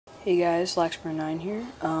Hey guys, Laxburn9 here.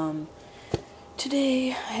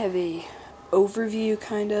 Today I have a overview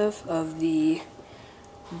of the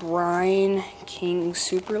Brine King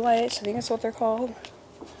superlights. I think that's what they're called.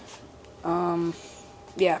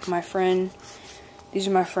 Yeah, my friend. These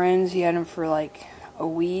are my friends. He had them for like a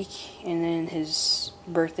week, and then his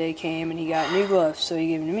birthday came, and he got new gloves, so he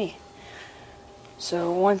gave them to me.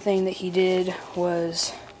 So one thing that he did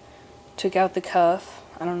was took out the cuff.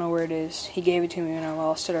 I don't know where it is. He gave it to me and I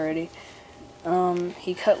lost it already.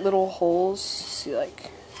 He cut little holes. See,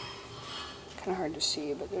 like, kind of hard to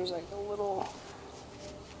see, but there's like little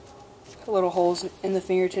holes in the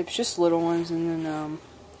fingertips, just little ones, and then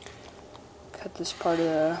cut this part of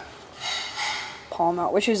the palm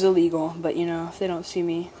out, which is illegal. But you know, if they don't see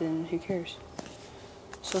me, then who cares?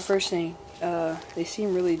 So first thing, they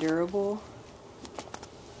seem really durable.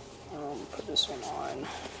 Put this one on.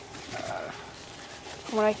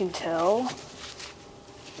 From what I can tell,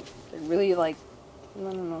 they're really, like, I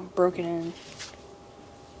don't know, broken in.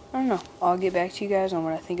 I don't know. I'll get back to you guys on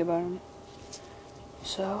what I think about them.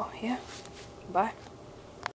 So, yeah. Bye.